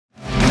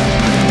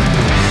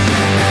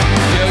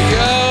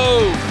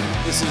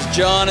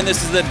John, and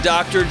this is the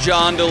Dr.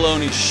 John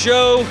Delony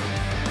Show.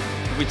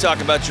 We talk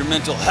about your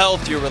mental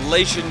health, your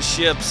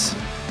relationships,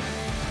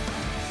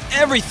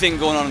 everything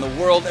going on in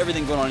the world,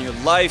 everything going on in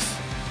your life.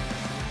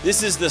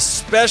 This is the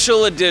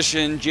special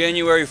edition,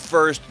 January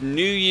 1st,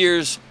 New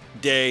Year's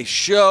Day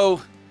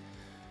show.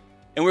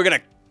 And we're going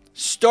to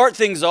start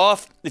things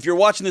off. If you're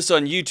watching this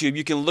on YouTube,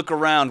 you can look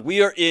around.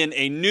 We are in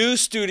a new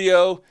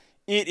studio.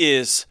 It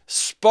is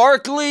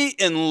sparkly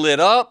and lit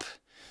up.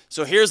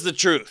 So here's the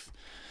truth.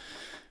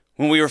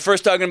 When we were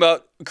first talking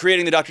about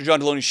creating the Dr.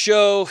 John Delony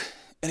Show,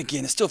 and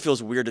again, it still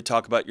feels weird to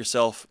talk about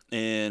yourself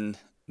in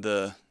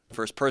the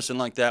first person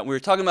like that. We were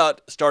talking about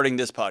starting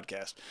this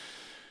podcast.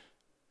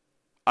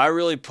 I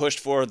really pushed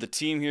for the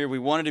team here. We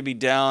wanted to be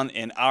down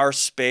in our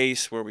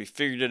space where we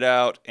figured it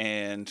out,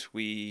 and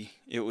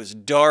it was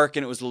dark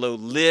and it was low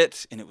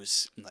lit and it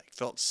was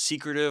felt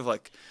secretive,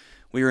 like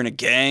we were in a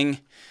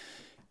gang.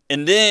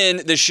 And then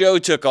the show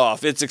took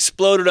off. It's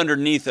exploded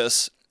underneath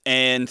us,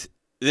 and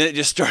then it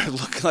just started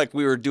looking like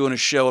we were doing a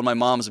show in my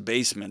mom's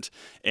basement.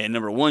 And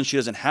number one, she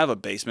doesn't have a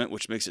basement,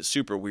 which makes it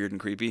super weird and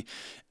creepy.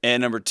 And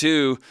number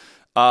two,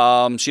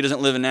 she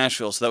doesn't live in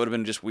Nashville, so that would have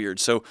been just weird.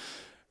 So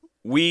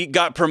we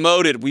got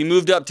promoted. We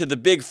moved up to the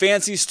big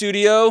fancy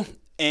studio,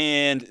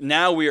 and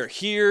now we are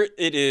here.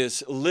 It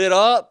is lit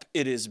up.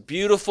 It is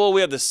beautiful.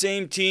 We have the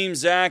same team,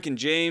 Zach and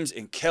James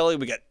and Kelly.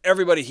 We got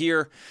everybody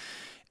here.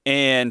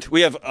 And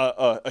we have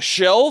a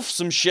shelf,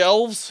 some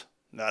shelves.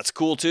 That's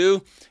cool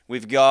too.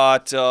 We've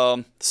got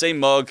the same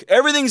mug.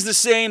 Everything's the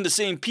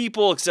same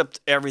people, except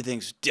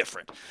everything's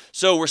different.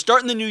 So we're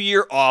starting the new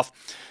year off.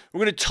 We're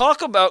going to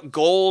talk about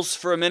goals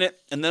for a minute,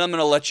 and then I'm going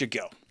to let you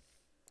go.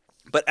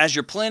 But as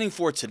you're planning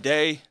for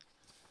today,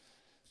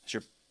 as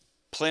you're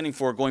planning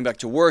for going back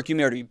to work, you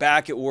may already be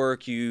back at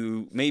work,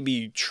 you may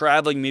be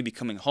traveling, maybe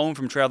coming home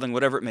from traveling,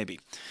 whatever it may be.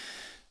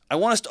 I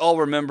want us to all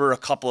remember a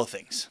couple of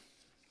things.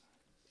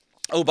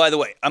 Oh, by the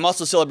way, I'm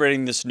also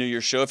celebrating this New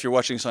Year's show, if you're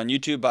watching this on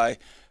YouTube, by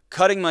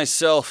cutting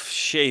myself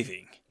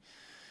shaving.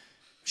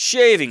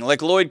 Shaving,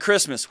 like Lloyd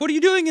Christmas. What are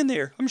you doing in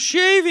there? I'm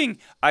shaving.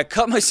 I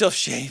cut myself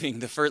shaving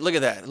the first. Look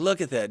at that.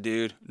 Look at that,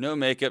 dude. No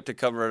makeup to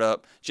cover it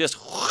up. Just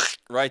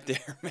right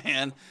there,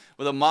 man.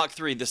 With a Mach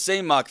 3. The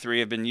same Mach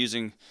 3 I've been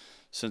using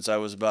since I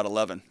was about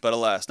 11. But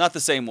alas, not the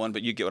same one,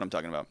 but you get what I'm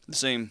talking about. The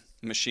same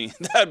machine.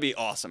 That'd be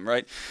awesome,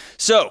 right?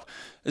 So,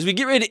 as we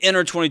get ready to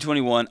enter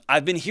 2021,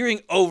 I've been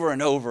hearing over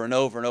and over and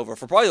over and over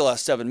for probably the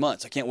last 7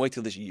 months. I can't wait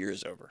till this year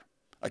is over.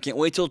 I can't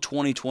wait till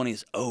 2020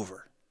 is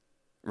over,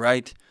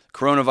 right?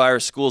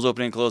 Coronavirus, schools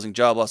opening and closing,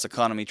 job loss,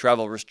 economy,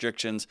 travel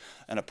restrictions,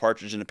 and a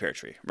partridge in a pear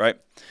tree, right?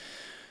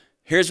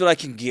 Here's what I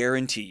can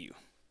guarantee you.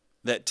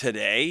 That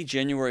today,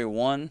 January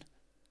 1,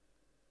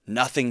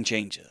 nothing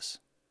changes.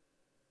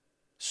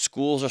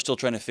 Schools are still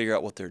trying to figure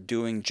out what they're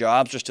doing.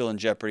 Jobs are still in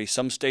jeopardy.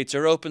 Some states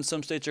are open,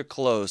 some states are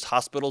closed.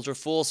 Hospitals are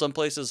full. Some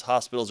places,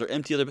 hospitals are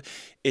empty.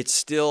 It's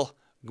still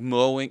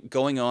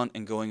going on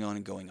and going on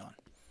and going on,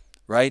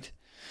 right?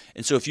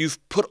 And so if you've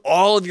put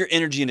all of your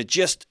energy into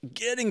just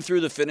getting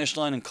through the finish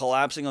line and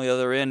collapsing on the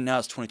other end, now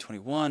it's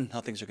 2021,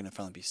 now things are going to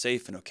finally be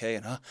safe and okay,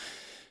 and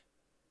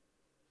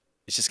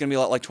it's just going to be a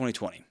lot like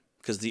 2020.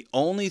 Because the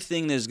only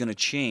thing that is going to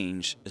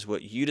change is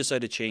what you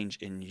decide to change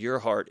in your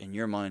heart, in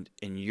your mind,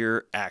 in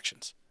your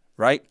actions,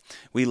 right?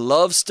 We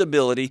love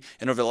stability,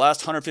 and over the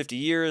last 150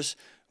 years,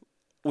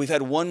 we've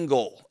had one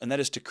goal, and that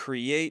is to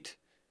create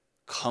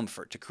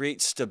comfort, to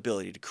create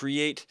stability, to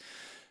create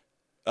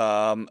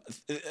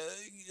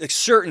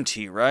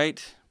certainty,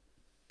 right?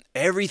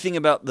 Everything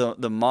about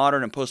the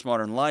modern and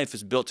postmodern life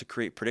is built to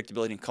create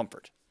predictability and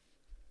comfort.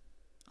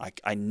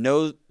 I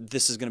know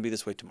this is going to be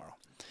this way tomorrow.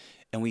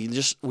 And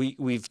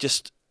we've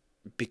just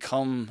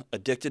become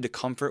addicted to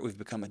comfort. We've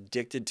become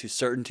addicted to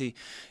certainty.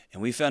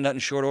 And we found out in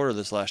short order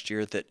this last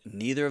year that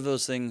neither of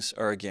those things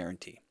are a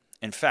guarantee.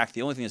 In fact,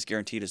 the only thing that's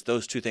guaranteed is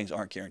those two things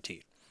aren't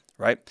guaranteed,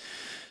 right?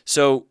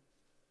 So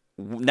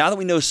now that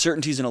we know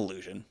certainty is an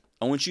illusion,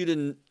 I want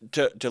you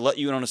to let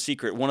you in on a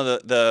secret. One of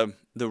the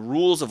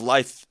rules of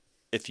life,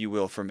 if you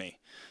will, for me.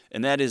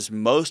 And that is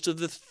most of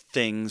the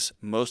things,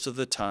 most of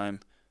the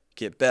time,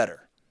 get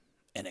better.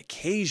 And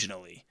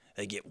occasionally,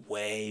 they get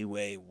way,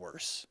 way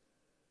worse.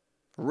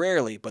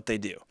 Rarely, but they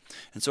do.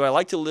 And so I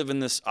like to live in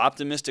this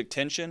optimistic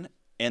tension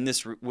and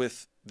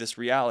with this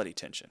reality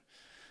tension.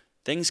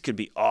 Things could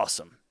be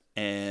awesome,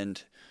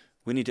 and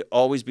we need to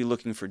always be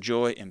looking for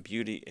joy and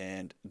beauty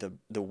and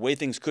the way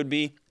things could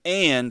be.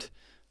 And,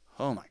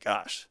 oh my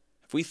gosh,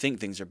 if we think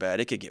things are bad,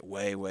 it could get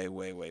way, way,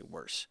 way, way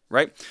worse,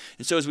 right?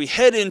 And so as we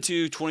head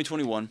into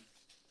 2021,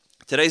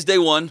 today's day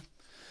one.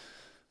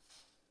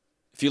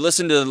 If you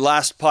listen to the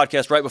last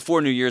podcast right before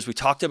New Year's, we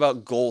talked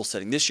about goal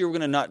setting. This year, we're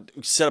going to not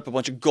set up a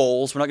bunch of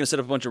goals. We're not going to set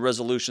up a bunch of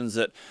resolutions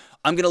that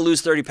I'm going to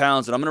lose 30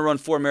 pounds and I'm going to run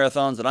 4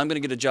 marathons and I'm going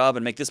to get a job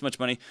and make this much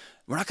money.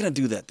 We're not going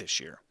to do that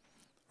this year.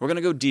 We're going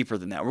to go deeper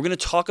than that. We're going to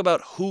talk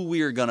about who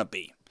we are going to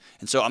be.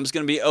 And so I'm just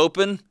going to be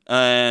open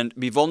and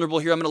be vulnerable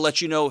here. I'm going to let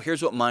you know,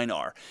 here's what mine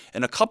are.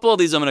 And a couple of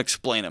these, I'm going to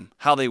explain them,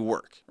 how they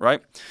work,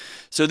 right?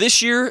 So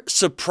this year,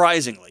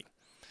 surprisingly,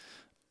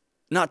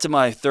 not to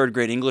my third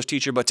grade English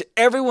teacher, but to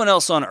everyone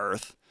else on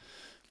earth,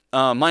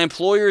 My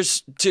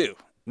employers too.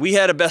 We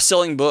had a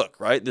best-selling book,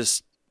 right?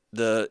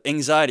 The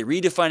anxiety,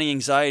 redefining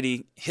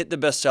anxiety, hit the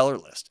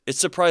bestseller list. It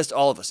surprised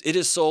all of us. It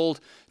has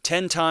sold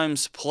 10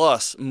 times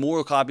plus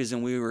more copies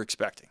than we were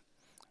expecting,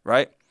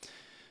 right?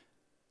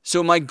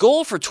 So my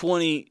goal for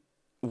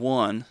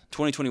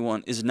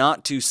 2021 is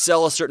not to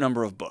sell a certain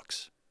number of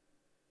books.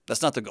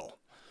 That's not the goal.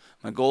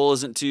 My goal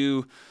isn't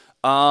to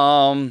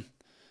make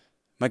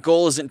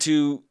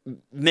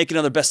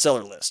another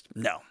bestseller list.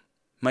 No.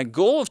 My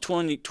goal of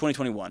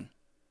 2021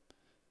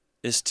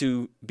 is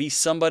to be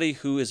somebody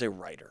who is a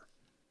writer.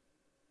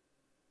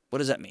 What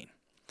does that mean?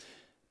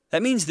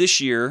 That means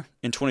this year,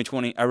 in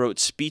 2020, I wrote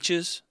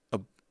speeches, a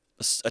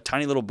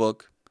tiny little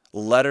book,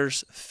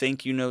 letters,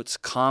 thank you notes,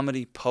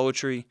 comedy,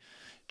 poetry,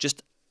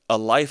 just a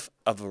life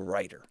of a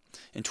writer.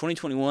 In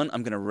 2021,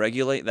 I'm going to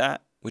regulate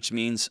that, which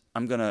means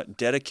I'm going to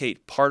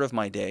dedicate part of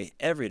my day,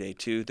 every day,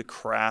 to the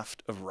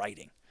craft of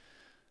writing.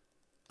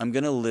 I'm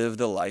going to live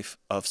the life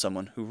of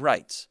someone who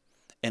writes.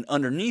 And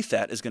underneath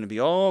that is going to be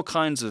all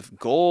kinds of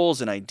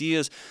goals and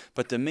ideas,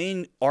 but the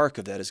main arc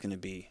of that is going to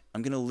be,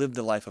 I'm going to live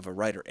the life of a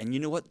writer. And you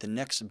know what? The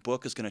next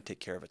book is going to take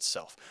care of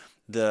itself.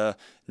 The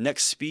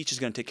next speech is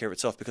going to take care of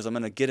itself because I'm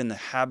going to get in the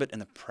habit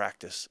and the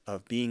practice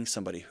of being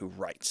somebody who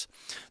writes.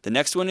 The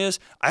next one is,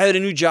 I had a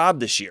new job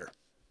this year.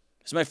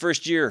 It's my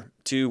first year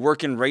to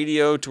work in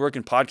radio, to work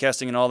in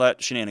podcasting and all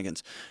that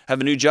shenanigans. I have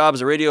a new job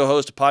as a radio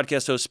host, a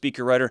podcast host,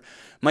 speaker, writer.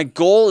 My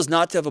goal is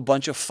not to have a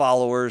bunch of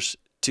followers,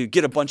 to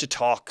get a bunch of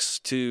talks,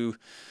 to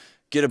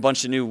get a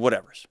bunch of new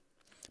whatevers.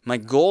 My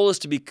goal is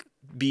to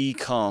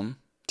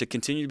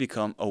continue to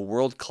become a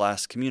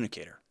world-class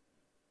communicator.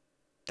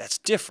 That's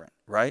different,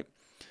 right?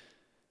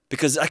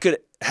 Because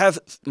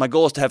my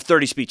goal is to have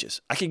 30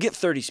 speeches. I could get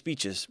 30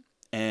 speeches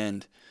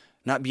and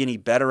not be any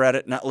better at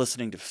it, not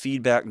listening to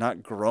feedback,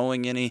 not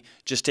growing any,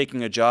 just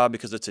taking a job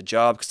because it's a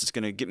job, because it's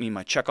going to get me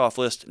my checkoff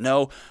list.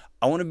 No,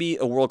 I want to be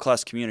a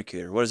world-class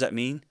communicator. What does that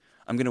mean?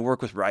 I'm going to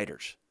work with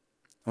writers.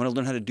 I want to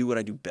learn how to do what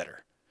I do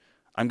better.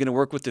 I'm going to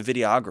work with the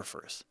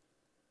videographers.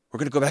 We're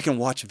going to go back and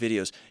watch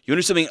videos. You want to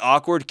do something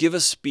awkward? Give a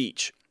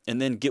speech and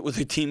then get with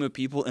a team of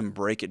people and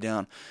break it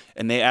down.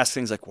 And they ask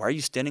things like, why are you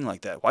standing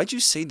like that? Why'd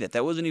you say that?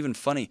 That wasn't even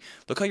funny.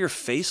 Look how your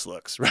face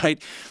looks,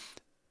 right?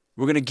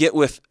 We're going to get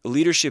with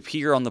leadership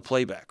here on the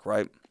playback,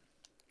 right?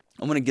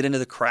 I'm going to get into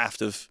the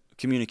craft of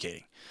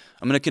communicating.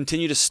 I'm going to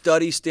continue to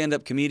study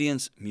stand-up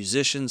comedians,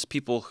 musicians,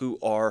 people who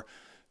are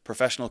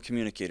professional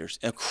communicators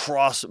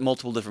across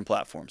multiple different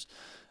platforms.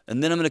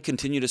 And then I'm going to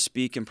continue to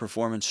speak and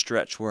perform and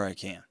stretch where I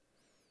can.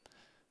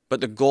 But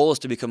the goal is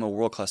to become a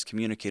world-class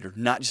communicator,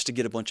 not just to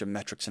get a bunch of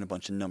metrics and a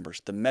bunch of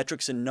numbers. The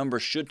metrics and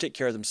numbers should take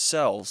care of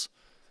themselves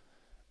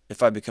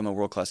if I become a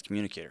world-class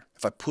communicator.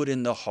 If I put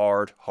in the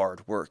hard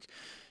work,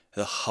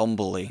 the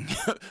humbling,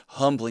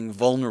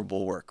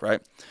 vulnerable work,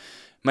 right?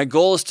 My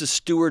goal is to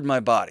steward my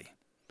body.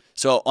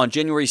 So on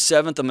January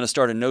 7th, I'm going to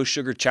start a no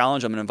sugar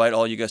challenge. I'm going to invite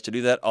all you guys to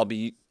do that. I'll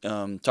be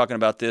talking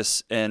about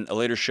this in a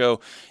later show,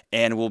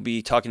 and we'll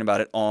be talking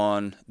about it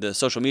on the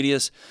social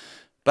medias.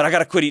 But I got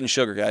to quit eating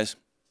sugar, guys.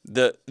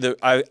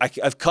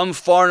 I've come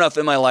far enough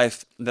in my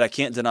life that I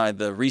can't deny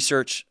the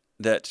research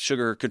that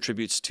sugar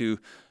contributes to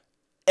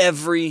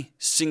every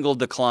single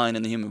decline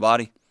in the human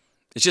body.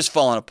 It's just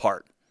falling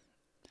apart.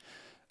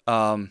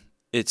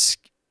 It's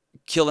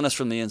killing us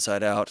from the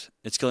inside out.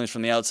 It's killing us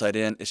from the outside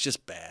in. It's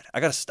just bad. I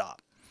got to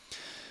stop.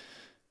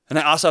 And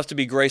I also have to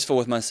be graceful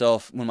with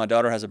myself when my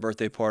daughter has a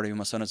birthday party, when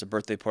my son has a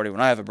birthday party, when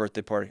I have a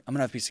birthday party. I'm going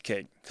to have a piece of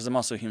cake because I'm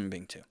also a human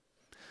being too.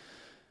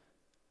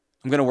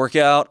 I'm going to work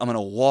out. I'm going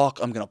to walk.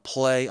 I'm going to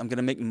play. I'm going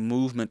to make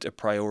movement a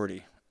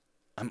priority.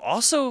 I'm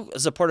also,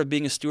 as a part of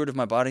being a steward of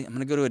my body, I'm going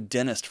to go to a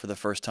dentist for the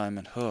first time.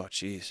 And, oh,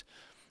 geez.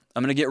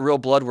 I'm going to get real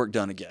blood work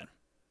done again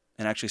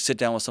and actually sit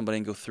down with somebody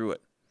and go through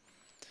it.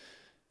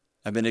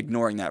 I've been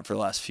ignoring that for the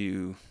last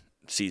few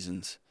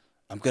seasons.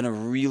 I'm going to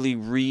really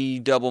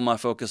redouble my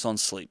focus on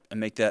sleep and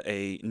make that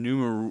a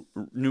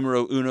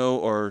numero uno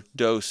or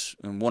dos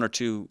and one or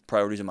two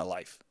priorities in my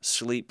life.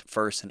 Sleep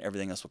first and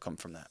everything else will come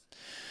from that.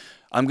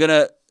 I'm going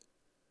to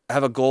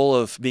have a goal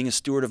of being a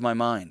steward of my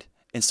mind.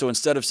 And so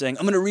instead of saying,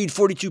 I'm going to read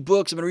 42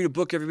 books, I'm going to read a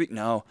book every week.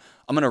 No,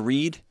 I'm going to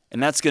read,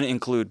 and that's going to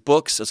include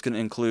books. That's going to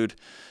include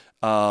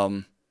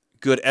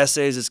good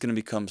essays. It's going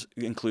to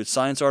include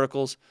science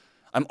articles.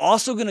 I'm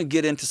also going to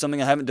get into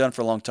something I haven't done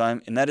for a long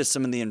time, and that is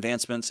some of the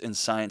advancements in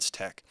science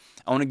tech.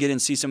 I want to get in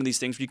and see some of these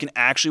things where you can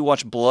actually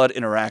watch blood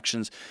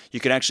interactions. You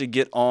can actually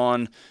get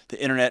on the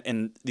internet,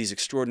 and these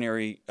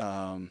extraordinary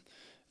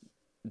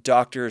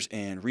doctors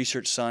and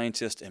research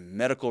scientists and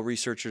medical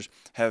researchers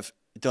have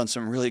done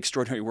some really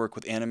extraordinary work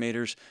with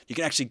animators. You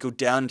can actually go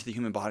down into the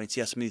human body and see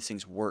how some of these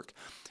things work.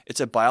 It's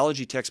a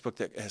biology textbook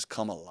that has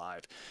come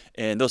alive,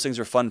 and those things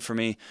are fun for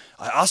me.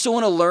 I also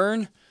want to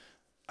learn.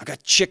 I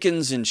got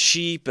chickens and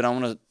sheep, and I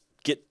want to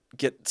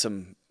get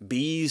some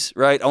bees,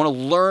 right? I want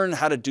to learn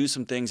how to do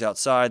some things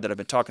outside that I've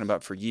been talking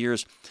about for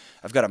years.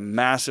 I've got a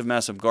massive,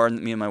 massive garden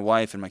that me and my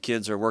wife and my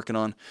kids are working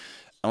on.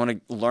 I want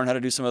to learn how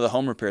to do some of the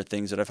home repair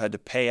things that I've had to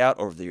pay out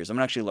over the years. I'm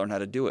going to actually learn how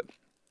to do it.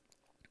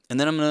 And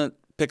then I'm going to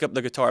pick up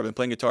the guitar. I've been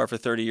playing guitar for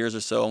 30 years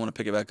or so. I want to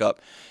pick it back up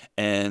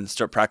and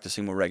start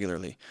practicing more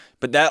regularly.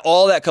 But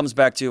all that comes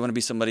back to I want to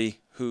be somebody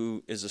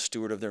who is a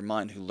steward of their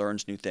mind, who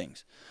learns new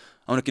things.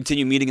 I want to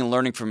continue meeting and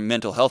learning from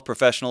mental health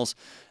professionals,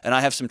 and I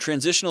have some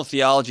transitional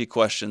theology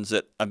questions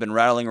that I've been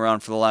rattling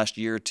around for the last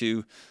year or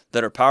two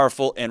that are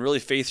powerful and really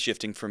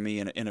faith-shifting for me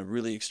in a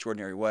really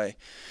extraordinary way.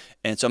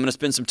 And so I'm going to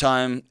spend some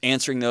time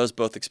answering those,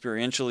 both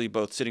experientially,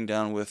 both sitting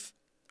down with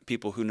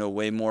people who know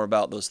way more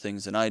about those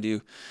things than I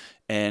do,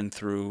 and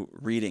through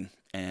reading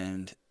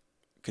and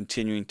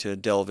continuing to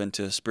delve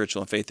into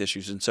spiritual and faith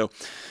issues. And so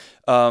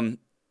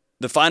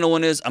the final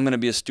one is I'm going to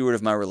be a steward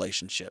of my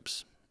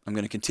relationships. I'm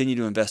going to continue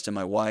to invest in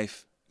my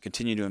wife,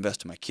 continue to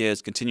invest in my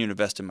kids, continue to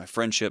invest in my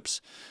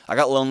friendships. I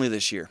got lonely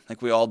this year,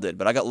 like we all did,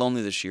 but I got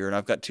lonely this year, and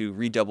I've got to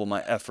redouble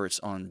my efforts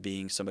on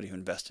being somebody who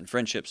invests in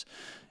friendships,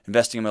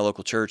 investing in my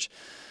local church.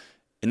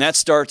 And that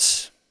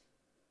starts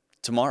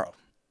tomorrow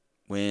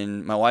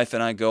when my wife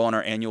and I go on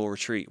our annual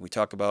retreat. We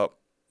talk about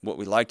what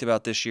we liked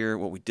about this year,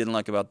 what we didn't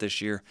like about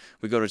this year.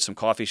 We go to some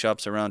coffee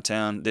shops around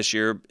town. This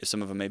year,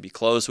 some of them may be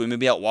closed, so we may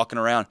be out walking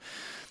around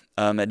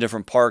at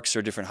different parks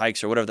or different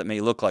hikes or whatever that may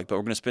look like. But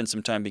we're going to spend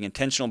some time being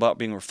intentional about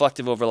being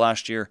reflective over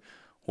last year.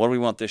 What do we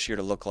want this year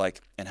to look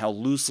like? And how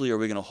loosely are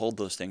we going to hold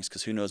those things?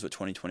 Because who knows what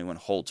 2021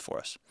 holds for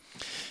us.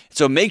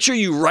 So make sure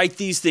you write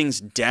these things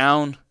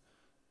down.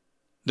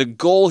 The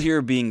goal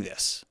here being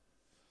this.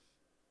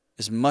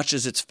 As much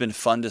as it's been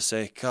fun to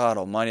say, God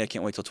almighty, I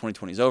can't wait till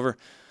 2020 is over.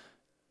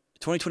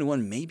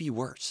 2021 may be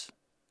worse.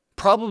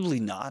 Probably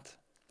not,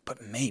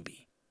 but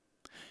maybe.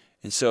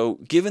 And so,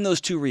 given those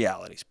two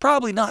realities,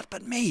 probably not,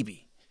 but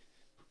maybe,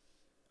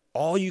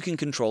 all you can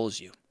control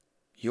is you.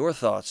 Your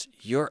thoughts,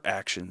 your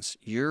actions,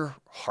 your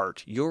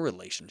heart, your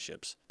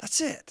relationships. That's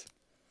it.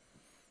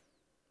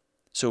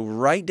 So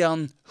write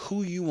down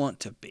who you want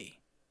to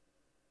be.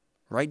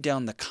 Write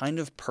down the kind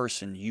of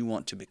person you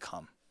want to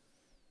become.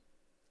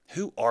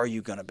 Who are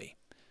you going to be?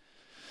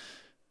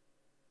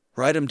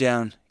 Write them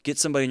down. Get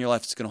somebody in your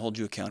life that's going to hold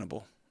you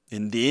accountable.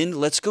 And then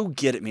let's go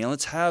get it, man.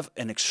 Let's have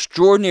an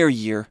extraordinary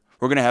year.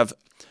 We're going to have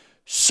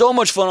so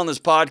much fun on this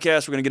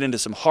podcast. We're going to get into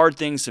some hard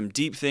things, some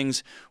deep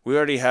things. We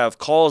already have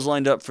calls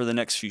lined up for the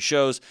next few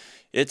shows.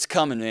 It's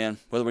coming, man,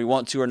 whether we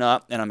want to or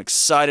not. And I'm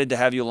excited to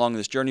have you along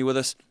this journey with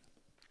us.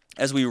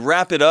 As we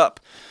wrap it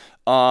up,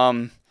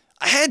 I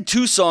had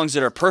two songs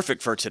that are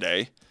perfect for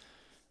today.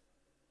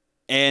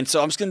 And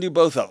so I'm just going to do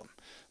both of them.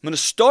 I'm going to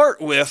start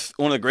with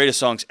one of the greatest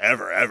songs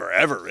ever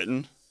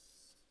written.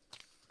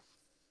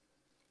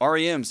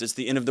 REM's It's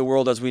the End of the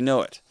World as We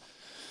Know It.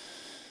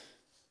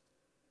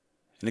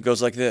 And it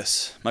goes like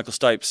this. Michael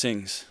Stipe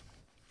sings.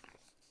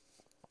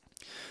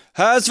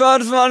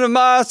 Leonard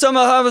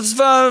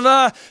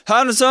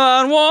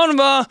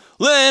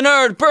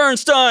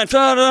Bernstein.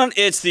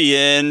 It's the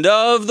end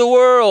of the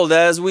world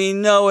as we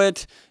know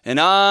it, and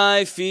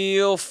I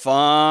feel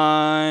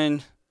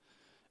fine.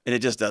 And it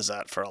just does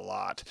that for a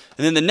lot.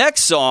 And then the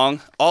next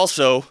song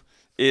also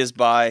is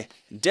by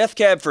Death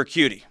Cab for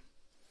Cutie.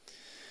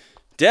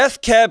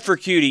 Death Cab for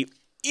Cutie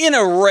in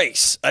a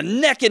race, a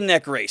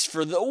neck-and-neck race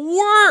for the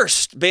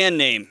worst band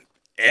name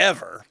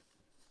ever.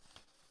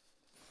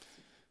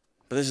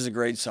 But this is a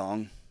great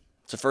song.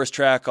 It's the first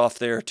track off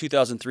their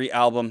 2003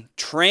 album,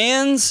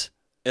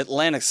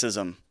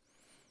 Transatlanticism.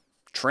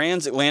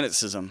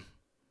 Transatlanticism.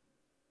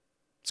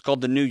 It's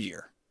called The New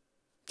Year.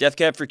 Death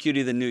Cab for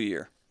Cutie, The New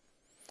Year.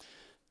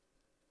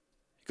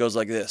 It goes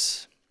like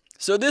this.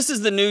 So this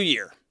is the new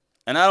year,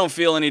 and I don't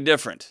feel any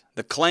different.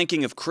 The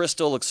clanking of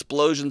crystal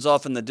explosions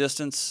off in the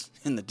distance.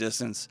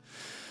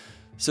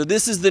 So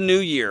this is the new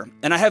year,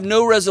 and I have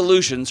no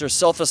resolutions or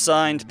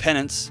self-assigned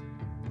penance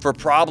for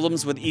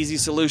problems with easy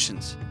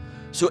solutions.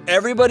 So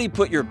everybody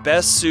put your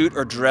best suit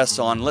or dress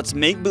on. Let's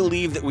make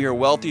believe that we are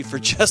wealthy for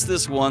just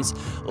this once,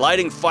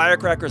 lighting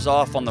firecrackers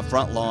off on the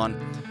front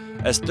lawn.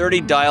 As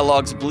 30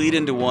 dialogues bleed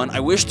into one, I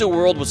wish the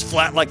world was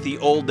flat like the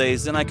old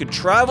days. Then I could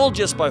travel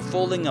just by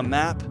folding a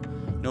map.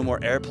 No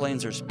more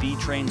airplanes or speed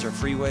trains or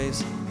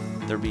freeways.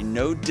 There'd be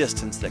no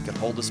distance that could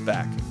hold us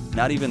back.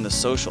 Not even the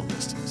social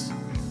distance.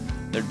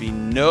 There'd be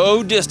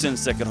no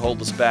distance that could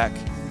hold us back.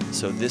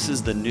 So this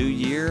is the new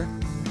year.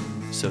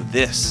 So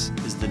this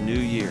is the new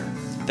year.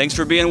 Thanks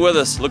for being with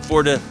us. Look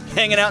forward to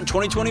hanging out in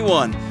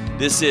 2021.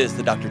 This is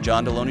the Dr.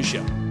 John Delony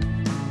Show.